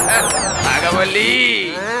ನಾಗವಲ್ಲಿ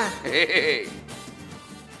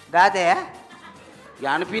ಗಾದೆ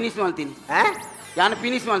ಯಾನು ಫಿನಿಶ್ ಮಾಡ್ತೀನಿ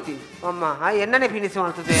ಅಮ್ಮ ಎಣ್ಣನೆ ಫಿನಿಶ್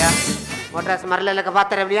ಮಾಡ್ತದೆಯಾ ಮೊಟ್ರಾಸ್ ಮರಲೆಲ್ಲ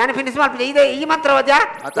ಬಾತಾರೆ ಯಾನು ಫಿನಿಶ್ ಮಾಡ್ತಿದ್ದೆ ಇದೆ ಈ ಮಂತ್ರ ಓದ್ಯಾ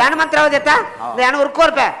ಯಾನು ಮಂತ್ರ ಓದ್ಯತ್ತ ಯಾನು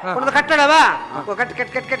ಉರ್ಕೋರ್ಪೆ ಒಂದು ಕಟ್ಟಡವಾ ಕಟ್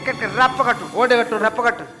ರಪ್ಪ ಕಟ್ಟು ಓಡೆ ಕಟ್ಟು ರಪ್ಪ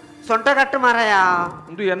ಕಟ್ಟು ಸೊಂಟ ಕಟ್ಟು ಮಾರಾಯ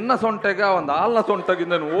ಒಂದು ಎನ್ನ ಸೊಂಟೆಗ ಒಂದು ಆಲ್ನ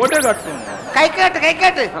ಸೊಂಟಗಿಂದ ಓಡೆ ಕಟ್ಟು ಕೈ ಕಟ್ಟು ಕೈ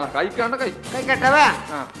ಕಟ್ಟವ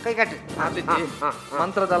ಕೈ ಕಟ್ಟು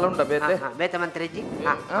ಮಂತ್ರದಲ್ಲ ಉಂಟ ಬೇತೆ ಬೇತ ಮಂತ್ರ ಇಜ್ಜಿ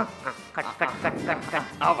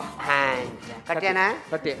ಕಟ್ಟೇನಾ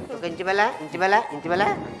ಇಂಚಿ ಬಲ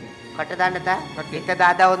ಕಟ್ಟದಾಂಡತ ಇಂತ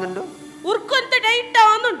ದಾದ ಒಂದುಂಡು ಉರ್ಕೊಂತ ಡೈಟ್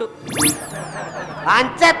ಒಂದುಂಡು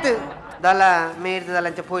ಅಂಚತ್ತು ದಲ ಮೇಡ್ದಲ್ಲ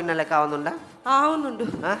ಅಂಚ ಪೋಯಿನಲ್ಲ ಕಾವೊಂದುಂಡ అవునుండు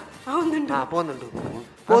అవునుండు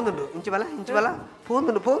పోందుండు ఇంచి బల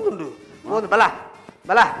పోందుండు బల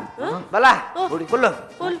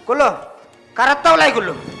కుళ్ళు ಕರತ್ತವಲೆ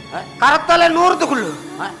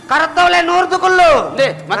ನೂರ್ದು ಕುಳ್ಳು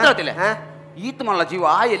ಮಾತಾಡ್ತಿಲ್ಲ ಈತ್ ಮಲ್ಲ ಜೀವ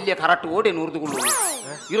ಎಲ್ಲಿಯ ಕರೆಕ್ಟ್ ಓಡೆ ನೂರ್ದುಗುಳ್ಳು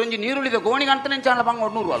ಇರೊಂಜಿ ನೀರುಳಿದ ಗೋಣಿ ಗಂಟನೆ ಚಾಣ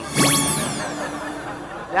ಬಂಗೋಡ್ ನೂರು ಅಲ್ಲ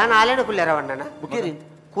ಯಾನ್ ಆಲೇನು ಕುಲ್ಲೇರ ಬಣ್ಣನ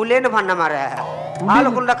ಕುಲೇನು ಬಣ್ಣ ಮಾರ ಹಾಲು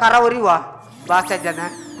ಕುಳ್ಳ ಕರ ಒರಿವಾ ಬಾಸ ಜನ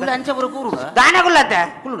ಅಂಚಬರು ಕೂರು ದಾನ ಕುಲ್ಲಂತೆ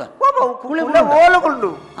ಕುಳ್ಳ ಓಲು ಕುಳ್ಳು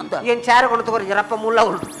ಅಂತ ಏನ್ ಚಾರ ಕೊಂಡು ತಗೋರಿ ಜರಪ್ಪ ಮುಳ್ಳ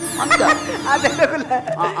ಕುಳ್ಳು ಅಂತ ಅದೆಲ್ಲ ಕುಲ್ಲ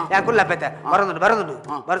ಯಾ ಕುಲ್ಲ ಪೆತ್ತ ಬರದುಂಡು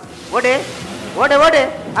ಓಡೆ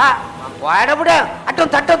ವಾಡ ಬುಡ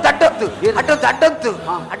ಅಟ್ಟೊಂತು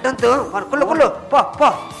ಕುಳ್ಳು ಪೋ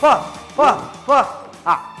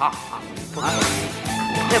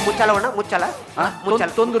ಮುಚ್ಚಲ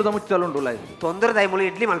ತೊಂದರದ ಮುಚ್ಚಲ ಉಂಟು ತೊಂದರದ ಮುಳಿ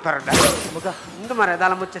ಇಡ್ಲಿ ಮಲ್ಪಾರಂಡ ಒಂದು ಮರ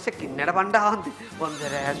ದಾಲ ಮುಚ್ಚ ಸಿಕ್ಕಿ ನೆಡಬಂಡ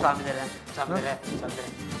ಒಂದರೆ ಸ್ವಾಮಿದರೆ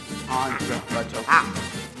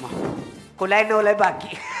ಕುಲಾಯ್ನೋಲೆ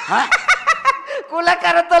ಬಾಕಿ ಕುಲ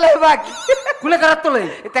ಕರತ್ತೊಲೆ ಬಾಕಿ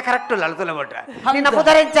ಇತ್ತ ಕರೆಕ್ಟ್ ಇಲ್ಲ ಅಳ್ತೊಲೆ ಬಿಟ್ರೆ ನಿನ್ನ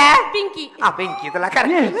ಪುದರೆಂಚ ಪಿಂಕಿ ಪಿಂಕಿ ಇದಲ್ಲ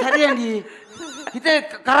ಕರೆಕ್ಟ್ ಸರಿ ಅಂಡಿ ಇತ್ತೆ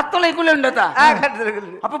ಕರತ್ತೊಲೆ ಕುಲೆ ಉಂಡತ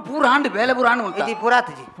ಅಪ್ಪ ಪೂರ ಆಂಡ್ ಬೇಲೆ ಪೂರ ಆಂಡ್ ಉಂಟು ಇದು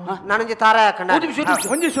ಪೂರಾತಜಿ ನಾನೊಂಜಿ ತಾರ ಹಾಕಂಡ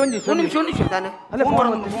ಒಂಜಿ ಅಲ್ಲ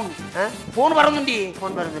ಫೋನ್ ಬರೋದುಂಡಿ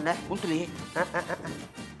ಫೋನ್ ಬರೋದುಂಡ ಉಂಟುಲಿ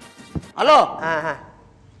ಹಲೋ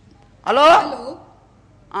ಹಲೋ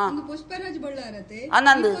ಒಂದು ಪುಷ್ಪರಾಜ್ ಬಳ್ಳಾರತೆ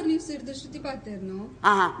ನಂದು V4NEWS ಹಿಡಿದು ಶ್ರುತಿ ಪಾತೆರ್ನು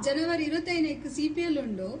ಜನವರಿ 25ಕ್ಕೆ CPL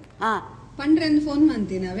ಉಂಡು ಪಂಡ್ರೆಂದು ಫೋನ್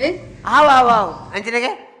ಮಂತಿನವೆ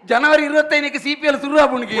ಅಂಚನೆಗೆ ಜನವರಿ 25ಕ್ಕೆ CPL ಶುರು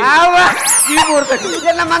ಆಗುಣಿಗೆ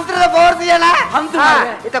ಇದೆಲ್ಲ ಮಂತ್ರದ ಬೋರ್ದಿಯಲ್ಲ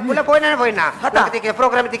ಇತ ಕುಲ ಪೋಯ್ನಾ ತಿಕ್ಕೆ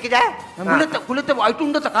ಪ್ರೋಗ್ರಾಮ್ ತಿಕ್ಕಿದೆ ಕುಳಿತ ಐಟು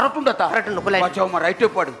ಉಂಡತ ಕರೆಕ್ಟ್ ಉಂಡತ ಕುಲ ಚೌಮ ರೈಟ್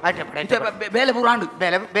ಪಾಡು ಬೇಲೆ ಪುರಾಂಡು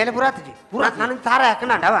ಬೇಲೆ ಪುರಾತಜಿ ನಾನು ತಾರ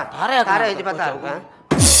ಹಾಕಂಡವ ತಾರ ಇಜಿ ಬತ್ತ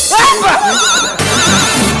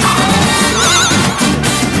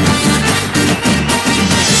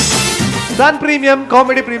Sun Premium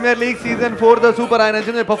Comedy Premier League Season 4 the Super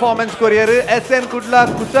Energy Performance Courier Essen Kudla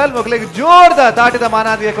Kusal ಮೊಗಲಿಗೆ ಜೋರ್ದ ತಾಟಿದ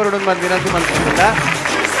ಮಾನಾದಿಯ ಕೊರಡೊಂದು ಬಂದಿನ ಸುಮಲ್ಕೊಂಡ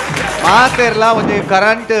ಮಾತೆರ್ಲ ಒಂದು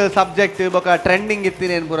ಕರೆಂಟ್ ಸಬ್ಜೆಕ್ಟ್ ಬೊಕ ಟ್ರೆಂಡಿಂಗ್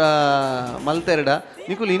ಇತ್ತಿನೇನು ಪೂರ ಮಲ್ತೆರಡ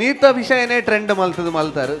ನಿಕುಲ್ ಇನ್ನಿತ ವಿಷಯನೇ ಟ್ರೆಂಡ್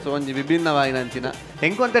ಮಲ್ತಾರೆ ಸೊ ಒಂಜಿ ವಿಭಿನ್ನವಾಯಿನಂಚಿನ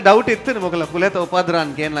ಹೆಂಕೊಂತೆ ಡೌಟ್ ಇತ್ತು ಮೊಗಲ ಕುಲೆತ ಉಪದ್ರ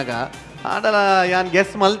ಅನ್ಕೇನ್ಲಗ ಆಡಲ ಯಾನ್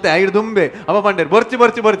ಗೆಸ್ ಮಲ್ತೆ ಐಡು ದುಂಬೆ ಅವ ಪಂಡೇರ್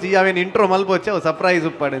ಬರ್ಚಿ ಅವೇನು ಇಂಟ್ರೋ ಮಲ್ಪೊಚ್ಚೆ ಅವು ಸರ್ಪ್ರೈಸ್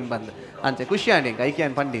ಉಪ್ಪಾಡೇನು ಬಂದು ಅಂಚೆ ಖುಷಿ ಆಂಡಿ ಐಕೆ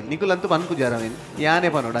ಏನು ಪಂಡಿ ನಿಕುಲಂತೂ ಪನ್ಕುಜಾರ ಅವೇನು ಯಾನೇ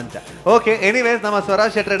ಪನೋಡು ಅಂಚ ಓಕೆ ಎನಿವೇಸ್ ನಮ್ಮ ಸ್ವರ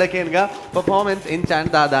ಶೆಟ್ರಡಕೇನ್ಗ ಪರ್ಫಾರ್ಮೆನ್ಸ್ ಇಂಚಾಂಡ್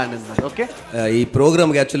ದಾದ ಓಕೆ ಈ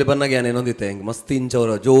ಪ್ರೋಗ್ರಾಮ್ಗೆ ಆ್ಯಕ್ಚುಲಿ ಬಂದಾಗ ಏನು ಏನೊಂದಿತ್ತೆ ಹೆಂಗೆ ಮಸ್ತ್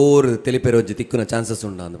ಇಂಚವ್ರ ಜೋರು ತಿಳಿಪೇರೋಜಿ ತಿಕ್ಕುನ ಚಾನ್ಸಸ್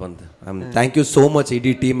ಉಂಡ ಅಂತ ಬಂದು ಥ್ಯಾಂಕ್ ಯು ಸೋ ಮಚ್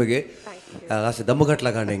ಇಡೀ ಟೀಮ್ಗೆ ಅಷ್ಟೇ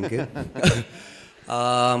ದಮ್ಮುಗಟ್ಲ ಕಾಂಡ ಹೆಂಗೆ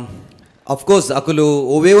ಆಫ್ ಕೋರ್ಸ್ ಅಕುಲು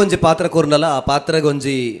ಒವೇ ಒಂಜಿ ಪಾತ್ರ ಕೊರ್ನಲ ಆ ಪಾತ್ರಗೆ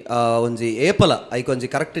ಒಂಜಿ ಏಪಲ ಐಕೊಂಜಿ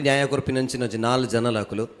ಕರೆಕ್ಟ್ ನ್ಯಾಯ ಕೊರ್ಪಿನಂಚಿನ ಒಂಜಿ 4 ಜನಲ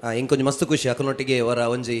ಅಕುಲು ಇಂಕೊಂಜಿ ಮಸ್ತ್ ಖುಷಿ ಅಕಲ್ನೊಟ್ಟಿಗೆ ಅವರ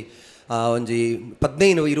ಒಂಜಿ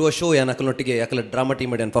 15-20 ಶೋ ಏನು ಅಕಲ್ನೊಟ್ಟಿಗೆ ಅಕಲ ಡ್ರಾಮಾ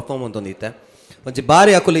ಟೀಮ್ ಅಡಿಯನ್ ಪರ್ಫಾರ್ಮ್ ಅಂತೊಂದಿತ್ತೆ ಒಂಜಿ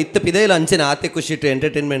ಬಾರಿ ಅಕುಲು ಇತ್ತ ಪಿದೈಲ ಅಂಚೆನೆ ಆತೆ ಖುಷಿ ಇಟ್ಟು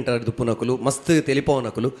ಎಂಟರ್ಟೈನ್ಮೆಂಟ್ ದುಪ್ಪುನ ಅಕುಲು ಮಸ್ತ್ ತೆಲಿಪವನ್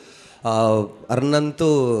ಅಕುಲು ಅರ್ನಂತೂ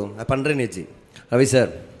ಪಂಡ್ರೆನೆಜ್ಜಿ Ravi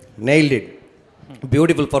sir ನೈಲ್ಡ್ it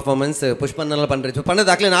beautiful performance ಪುಷ್ಪನ್ನೆಲ್ಲ ಪಂಡ್ರೆ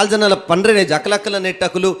ಪಂಡ್ರೆ ಅಕ್ಲೆ 4 ಜನ ಪಂಡ್ರೆನೆಜ್ಜಿ ಅಕಲ ನೆಟ್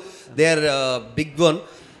ಅಕುಲು they are big one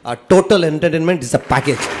total entertainment is a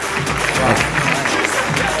package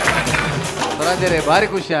ಸ್ವರಾಜ್ಯರೇ ಭಾರಿ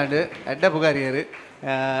ಖುಷಿ ಆಂಡ್ ಎಡ್ಡ ಪುಗಾರಿಯರು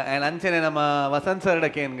ಆ್ಯಂಡ್ ಅಂಚೆನೆ ನಮ್ಮ ವಸಂತ್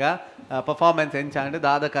ಸರ್ಡಕೇನ್ಗ ಪರ್ಫಾರ್ಮೆನ್ಸ್ ಎಂಚಾಂಡ್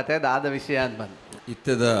ದಾದ ಕತೆ ದಾದ ವಿಷಯ ಅಂತ ಬಂದು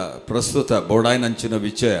ಇತ್ತದ ಪ್ರಸ್ತುತ ಬೋಡಾಯ್ನಂಚಿನ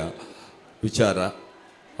ವಿಚಾರ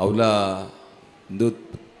ಅವಲ ಒಂದು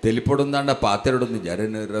తెలిపొడుందండ పాతెరుడుంది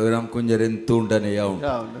జరెన్ రవిరామ్ కుంజరెన్ తూండనే ఉండు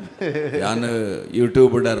యాన్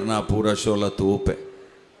యూట్యూబ్ డర్నా పూರಾ ಶೋಲ ತೂಪೆ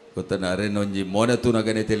ಗೊತ್ತನ ಅರೆನ್ ಒಂಜಿ ಮೋನೆ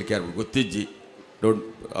ತೂನಗನೆ ತೆಲಿಕ್ಯಾರ ಗೊತ್ತಿಜ್ಜಿ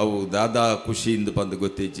ಅವು ದಾದಾ ಖುಷಿಯಿಂದ ಬಂದು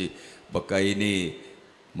ಗೊತ್ತಿಜ್ಜಿ ಬೊಕ್ಕ ಇನಿ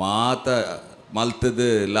ಮಾತ ಮಲ್ತದ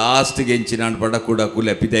ಲಾಸ್ಟ್ಗೆ ಎಂಚಿನಾಂಡ್ ಪಡ ಕೂಡ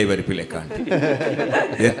ಕುಲೆ ಪಿದೈ ಬರಿಪಿಲೆ ಕಾಂಟ್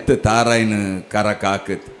ಎತ್ತು ತಾರಾಯಿನ ಕರ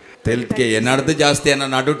ಕಾಕತ್ ತೆಲ್ತ್ಗೆ ಏನಾಡ್ದು ಜಾಸ್ತಿ ಏನ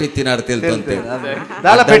ನಡುಟಿ ತಿನ್ನಾರು ತೆಲ್ತಂತೆ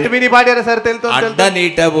ಅಡ್ಡ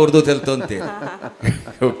ನೀಟಾಗಿ Urdu ತೆಲ್ತಂತೆ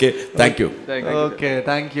okay thank you okay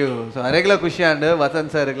thank you so ಅರೆಗ್ಲ ಖುಷಿ ಆಂಡ್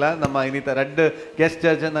ವಸಂತ್ ಸರ್ಗ್ಲ ನಮ್ಮ ಇನ್ನಿತ ರಡ್ ಗೆಸ್ಟ್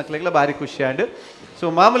ಜಡ್ಜ್ ನಕ್ಲೆಗ್ಲ ಭಾರಿ ಖುಷಿ ಆಂಡ್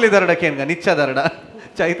ಸೊ ಮಾಮೂಲಿ ದರಡಕ್ಕೇನ್ಗ ನಿಚ್ಚ ದರಡ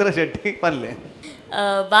ಚೈತ್ರ ಶೆಟ್ಟಿ ಪಲ್ಲೆ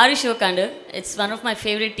ಭಾರಿ ಶೋಕ್ and it's one of my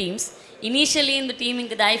favourite teams initially into team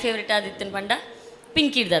ಇಂಕ ದಾಯಿ favourite ಆದಿತ್ತನ್ ಪಂಡ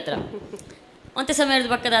ಪಿಂಕ್ ಹಿಡ್ದ ಹತ್ರ ಒಂತೆ ಸಮಯದ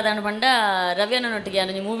ಪಕ್ಕದ ಅದಾಂಡು ಪಂಡ ರವಿಯನ್ನನೊಟ್ಟಿಗೆ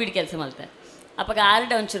ಅವನೊಂದು ಮೂವಿಡ್ ಕೆಲಸ ಮಲ್ತೆ ಅಪ್ಪಾಗ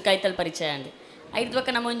ಆರ್ಡ ಒಂಚೂರು ಕೈತಲ್ ಪರಿಚಯ ಅಂಡು ಐದು ಪಕ್ಕ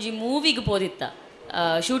ನಮ್ಮ ಒಂಜಿ ಮೂವಿಗೆ ಪೋದಿತ್ತ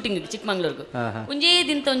ಶೂಟಿಂಗ್ ಚಿಕ್ಕಮಂಗ್ಳೂರ್ಗು ಒಂಜೇ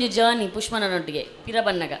ದಿಂತ ಒಂಜಿ ಜರ್ನಿ ಪುಷ್ಪನೊಟ್ಟಿಗೆ ಪಿರ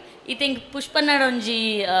ಬನ್ನಗ ಈತ ಪುಷ್ಪನ್ನಡ ಒಂಜಿ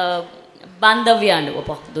ಬಾಂಧವ್ಯ ಅಂಡು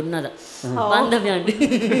ಒಪ್ಪ ದುನ್ನದ ಬಾಂಧವ್ಯ ಅಂಡು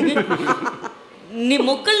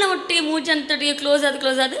ಮೊಕ್ಕಳನ್ನ ಒಟ್ಟಿಗೆ ಮೂಜಂತೊಟ್ಟಿಗೆ ಕ್ಲೋಸ್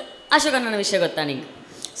ಆದ ಅಶೋಕಣ್ಣನ ವಿಷಯ ಗೊತ್ತಾ ನಿಂಗೆ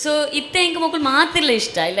ಸೊ ಇತ್ತೆ ಇಂಕ ಮಕ್ಕಳು ಮಾತಿರ್ಲ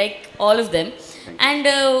ಇಷ್ಟ I like all of them and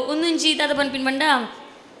ಒಂದೊಂಜಿ ದಾದ ಪನ್ಪಿನ ಬಂಡ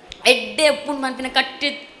ಎಡ್ಡೆ ಉಪ್ಪುಂಡು ಪನ್ಪಿನ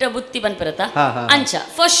ಕಟ್ಟಿಟ್ಟ ಬುತ್ತಿ ಪನ್ಪಿರತ್ತ ಅಂಚ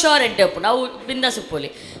ಫಸ್ಟ್ ಶೋರ್ ಎಡ್ಡೆ ಉಪ್ಪುಂಡು ಅವು ಬಿಂದಾಸ್ ಉಪ್ಪೋಲಿ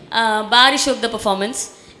ಭಾರಿ ಶೋಕ್ದ ಪರ್ಫಾರ್ಮೆನ್ಸ್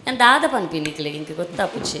ನಾನು ದಾದ ಪನ್ಪಿನ ಇಕ್ಲಿಗೆ ಇಂಕ ಗೊತ್ತಾ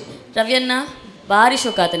ಪುಚ್ಚಿ ರವಿಯನ್ನ ಭಾರಿ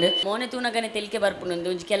ಶೋಕ್ ಆತಂಡು ಮೋನೆ ತೂನಗನೆ ತೆಲಿಕೆ ಬರ್ಪುಂಡು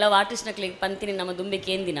ಒಂಜಿ ಕೆಲವು ಆರ್ಟಿಸ್ಟ್ ನಕ್ಲಿಗೆ ಪಂತಿನಿ ನಮ್ಮ ದುಂಬೆ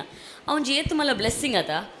ಕೇಂದಿನ ಅವ್ನು ಜೇತು ಮಲ್ಲ ಬ್ಲೆಸ್ಸಿಂಗ್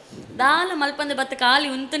ಆತ ದಾಲ ಮಲ್ಪಂದ ಬತ್ತ ಖಾಲಿ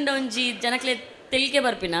ಉಂತುಂಡ ಒಂಜಿ ಜನಕ್ಲೆ ತೆಲಿಕೆ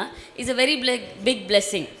ಬರ್ಪಿನ is a very big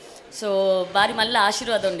blessing so ಭಾರಿ ಮಲ್ಲ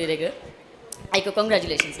ಆಶೀರ್ವಾದ ಉಂಡಿರೆಗ್ ಐಕೋ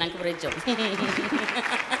ಕಂಗ್ರ್ಯಾಚುಲೇಷನ್ಸ್ ನಂಗೆ ಬರೀ job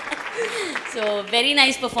so very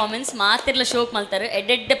nice performance ಮಾತಿರ್ಲ ಶೋಕ್ ಮಲ್ತಾರೆ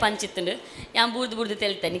ಎಡ್ಡೆಡ್ಡೆ ಪಂಚಿತ್ತುಂಡು ಯಾನ್ ಬೂರ್ದು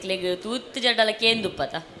ತೆಲ್ತೆ ನಿಕ್ಲೆಗ್ ತೂತ್ತು ಜಡ್ಡಲ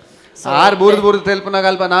ಕೇಂದುಪ್ಪತ ಆರ್ ಬೂರ್ದು ತೆಲ್ಪನಾಗ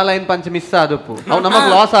ಅಲ್ಪ 4 ಪಂಚ ಮಿಸ್ ಆದಪ್ಪು ಅವು ನಮಗ್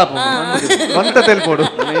ಲಾಸ್ ಆಪು ಅಂತ ತೆಲ್ಪೋಡು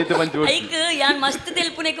ಐಕ್ ಯಾನ್ ಮಸ್ತ್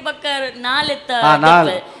ತೆಲ್ಪುನೆಕ್ ಪಕ್ಕ ನಾಲೆತ್ತ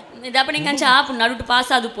ದಪನೆ ಕಂಚ ಆಪು ನಡುಟು ಪಾಸ್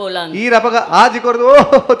ಆದು ಪೋಲ ಈ ರಪಗ ಆಜಿ ಕೊರ್ದು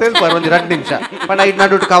ತೆಲ್ಪಾರ ಒಂಜಿ 2 ನಿಮಿಷ ಪಂಡ ಐದು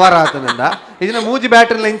ನಡುಟು ಕವರ್ ಆತಂದ ಇದನ್ನ ಮೂಜಿ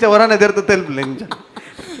ಬ್ಯಾಟರಿ ಇಂಚ ಹೊರನ ದೆರ್ತು ತೆಲ್ಪು ಇಂಚ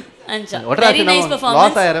ಅಂಚ very nice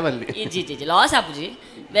performance G loss ಆಪುಜಿ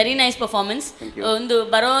ವೆರಿ ನೈಸ್ ಪರ್ಫಾರ್ಮೆನ್ಸ್ ಒಂದು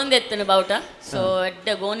ಬರೋಂದು ಎತ್ತನು ಬಾವುಟ ಸೊ ಎಡ್ಡ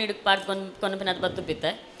ಗೋನಿಡ್ ಪಾರ್ಟ್ ಕೊನಪಿನ ಬತ್ತು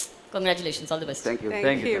ಪಿತ್ತೆ congratulations all the best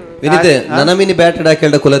thank you ವಿನಿತೆ ನನಮಿನಿ batted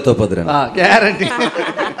ಹಾಕೆಲ್ಡ ಕುಲೆ ತೋಪದ್ರೆ guarantee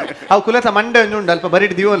ಅವು ಕುಲೆತ ಮಂಡೆ ಉಂಡು ಅಲ್ಪ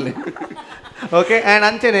ಬರೀಡ್ ದಿವಲ್ಲಿ ಓಕೆ ಆ್ಯಂಡ್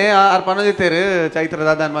ಅಂಚೆನೆ ಆರು ಪನೋದಿತ್ತೇರು ಚೈತ್ರ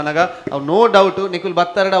ದಾದನ್ ಮನಗ ಅವು ನೋ ಡೌಟ್ ನಿಕುಲ್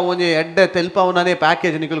ಬತ್ತರಡ ಒಂಜಿ ಎಡ್ಡೆ ತೆಲ್ಪ ಅವನೇ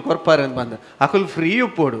ಪ್ಯಾಕೇಜ್ ನಿಕುಲ್ ಕೊರ್ಪಾರ ಅಂತ ಬಂದ ಅಕುಲ್ ಫ್ರೀ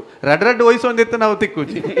ಉಪ್ಪೋಡು ರಡ್ ವಯಸ್ಸು ಒಂದಿತ್ತು ನಾವು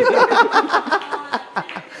ತಿಕ್ಕುಜಿ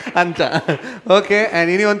ಅಂಚ ಓಕೆ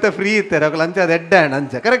ಆ್ಯಂಡ್ ಇನಿ ಒಂತ ಫ್ರೀ ಇತ್ತಾರೆ ಅಕುಲ್ ಅಂಚ ಅದು ಎಡ್ಡೆ ಆ್ಯಂಡ್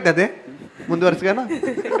ಅಂಚ ಕರೆಕ್ಟ್ ಅದೇ ಮುಂದುವರ್ಸ್ಗನ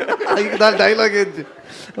ಈಗ ಡೈಲಾಗ್ ಇಜ್ಜಿ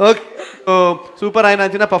ಓಕೆ ಸೂಪರ್ ಆಯ್ನ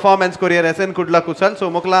ಅಂಚಿನ performance courier ಎಸೆನ್ Kudla ಕುಸಲ್ so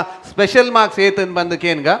ಮೊಕ್ಲ special marks ಏತನ್ ಬಂದು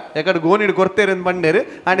ಕೇನ್ಗ ಯಾಕಡೆ ಗೋನಿಡ್ ಕೊರ್ತೇರನ್ ಬಂಡೇರು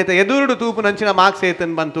ಆ್ಯಂಡ್ ಇತ್ತ ಎದುರುಡು ತೂಪು ನಂಚಿನ marks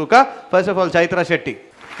ಏತನ್ ಬಂತೂಕ first of all Chaitra Shetty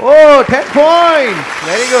O 10 point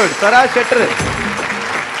very good Swaraj Shettar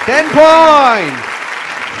 10 point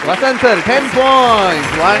Vasant sir 10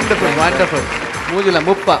 point wonderful ಮೂಜಿಲ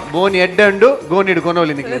ಮುಪ್ಪ ಬೋನಿ ಎಡ್ಡಂಡು ಗೋನಿಡ್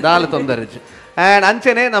ಕೊನೋಲಿ ನಿಕ್ಲೆ ದಾಲ ತೊಂದರೆಜ್ ಆ್ಯಂಡ್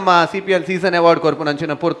ಅಂಚೆನೆ ನಮ್ಮ CPL ಸೀಸನ್ ಅವಾರ್ಡ್ ಕೊರ್ಪು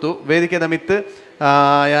ಅಂಚಿನ ಪುರ್ತು ವೇದಿಕೆದ ಮಿತ್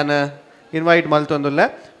ಯಾನ್ ಇನ್ವೈಟ್ ಮಲ್ತೊಂದುಲ್ಲ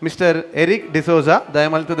ಮಿಸ್ಟರ್ ಎರಿಕ್ ಡಿಸೋಜಾ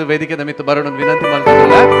ದಯಮಲ್ತದ ವೇದಿಕೆದ ಮಿತ್ ಬರೋಣ ವಿನಂತಿ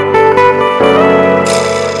ಮಲ್ತೊಂದುಲ್ಲ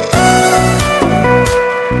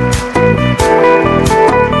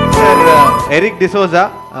Eric D'Souza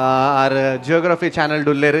R geography channel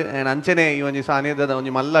ಡುಲ್ಲೇರ್ and ಅಂಚೆನೆ ಈ ಒಂಜಿ ಸಾನಿಧ್ಯದ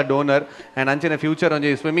ಒಂಜಿ ಮಲ್ಲ ಡೋನರ್ ಆ್ಯಂಡ್ ಅಂಚೆನೆ ಫ್ಯೂಚರ್ ಒಂಜಿ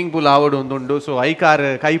ಸ್ವಿಮ್ಮಿಂಗ್ ಪೂಲ್ ಆವಡ್ ಒಂದುಂಡು ಸೊ ಐಕಾರ್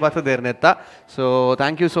ಕೈ ಪಸದೇರ್ನೆತ್ತ so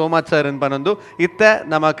thank you so much sir ಅನ್ಪನೊಂದು ಇತ್ತೆ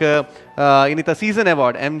ನಮಕ್ ಇನ್ನಿತ season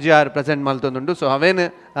award MGR present ಮಲ್ತೊಂದುಂಡು so ಅವೇನು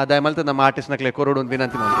ದಯಮಲ್ತ ನಮ್ಮ ಆರ್ಟಿಸ್ಟ್ ನಕ್ಲೆ ಕೊರೋಡು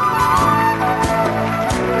ವಿನಂತಿ ಮಾಡ್ತೀನಿ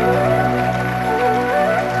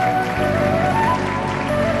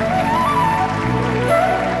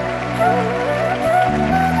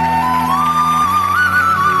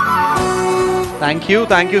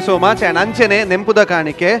thank you so much. And ಅಂಚೆನೆ ನೆಂಪುದ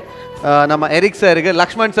ಕಾಣಿಕೆ ನಮ್ಮ ಎರಿಕ್ ಸರ್ಗೆ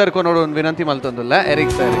ಲಕ್ಷ್ಮಣ್ ಸರ್ ಕೊನೋಡು ಒಂದು ವಿನಂತಿ ಮಲ್ತೊಂದುಲ್ಲ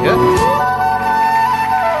ಎರಿಕ್ ಸರ್ಗೆ.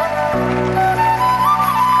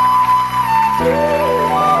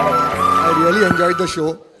 I really enjoyed the show.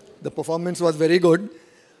 The performance was very good.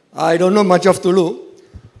 I don't know much of Tulu,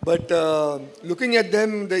 but looking at them,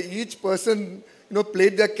 each person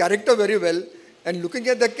played their character very well. And looking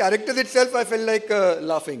at the characters itself, I felt like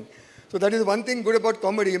laughing. So that is one thing good about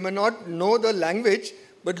comedy. You may not know the language,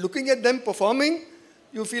 but looking at them performing,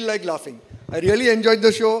 you feel like laughing. I really enjoyed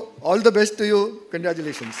the show. All the best to you.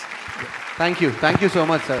 Congratulations. Thank you so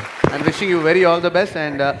much, sir. And wishing you all the best.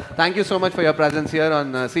 And thank you so much for your presence here on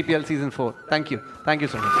CPL Season 4. Thank you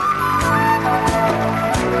so much.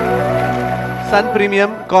 Sun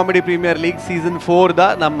Premium Comedy Premier League Season 4 da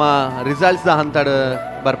namma results da hantadu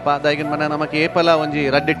barpa daigin mana namak epala onji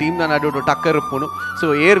red team da nadu takkar uppunu so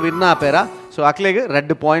air win apera so aklege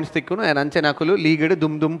red points tikkunu and anche nakulu league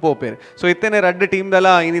dum popere so ittene red team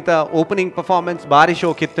dala inita opening performance bari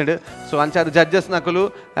show kittedu so anchadu judges nakulu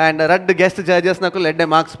and red guest judges nakulu edde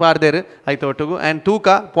marks parderu aitottugu and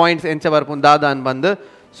tooka points encha barpun dada an bandu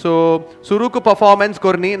so suruku performance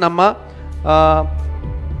korni namma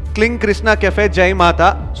cling Krishna cafe Jai Mata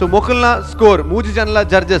so ಮೊಕಲ್ನ score ಮೂಜಿ ಜನಲ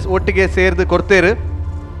judges ಒಟ್ಟಿಗೆ ಸೇರಿದು ಕೊಡ್ತೇರು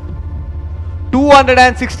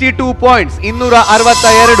 262 points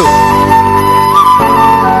 262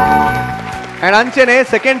 and ಅಂಚೆನೆ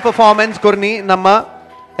second performance ಕೊರ್ನಿ ನಮ್ಮ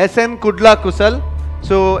SN Kudla ಕುಸಲ್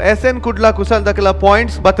so SN Kudla ಕುಸಲ್ ದಕಲ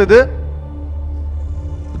points ಬತ್ತದು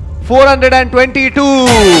 422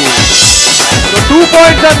 So 2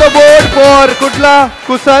 points on the board for Kudla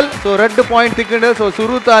Kusal. So red point tikkadu. So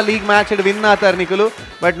Suruta league match win atar Nikulu.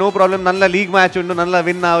 But no problem. Nalla league match undu nalla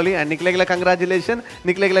win avali. And Niklegla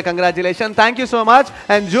congratulations. Thank you so much.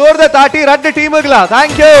 And Jor the 30 red team agla.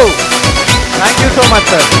 Thank you so much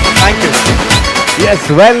sir. Thank you. Yes,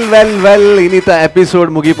 well. Inita episode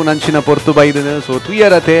mugipu nanchina portu baidinu. So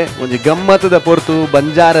tuyarate onji gammatada portu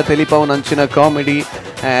banjara telipavu nanchina comedy.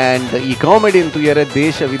 And ಈ comedy ಅಂತೂ ಯರ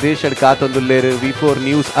ದೇಶ ವಿದೇಶದ ಕಾತೊಂದುಲ್ಲೇರು V4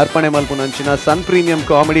 news ಅರ್ಪಣೆ ಮಲ್ಪುನಂಚಿನ ಸನ್ premium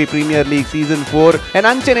comedy premier league season 4 and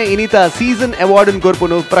ಅಂಚನೆ ಇನಿತ season award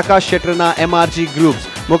ಕೊರ್ಪುನು Prakash ಶೆಟ್ರನ MRG groups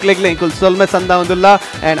ಮೊಕ್ಲೆಗ್ಲೆ ಇಂಕುಲ್ ಸೊಲ್ಮೆ ಸಂದ ಒಂದುಲ್ಲ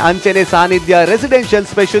and ಅಂಚನೆ ಸಾನಿಧ್ಯ ರೆಸಿಡೆನ್ಷಿಯಲ್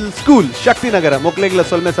ಸ್ಪೆಷಲ್ ಸ್ಕೂಲ್ ಶಕ್ತಿನಗರ ಮೊಕ್ಲೆಗ್ಲ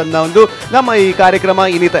ಸೊಲ್ಮೆ ಸಂದ ಒಂದು ನಮ್ಮ ಈ ಕಾರ್ಯಕ್ರಮ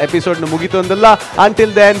ಇನಿತ episode ಮುಗಿತೊಂದುಲ್ಲ until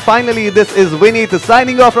then finally this is Vineet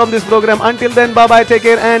signing off from this program until then bye bye take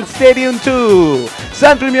care and stay tuned to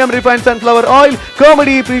Sun Premium Refined Sunflower Oil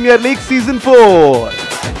Comedy Premier League Season 4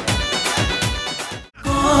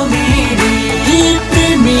 Comedy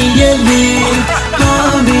Premier League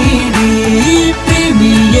Comedy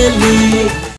Premier League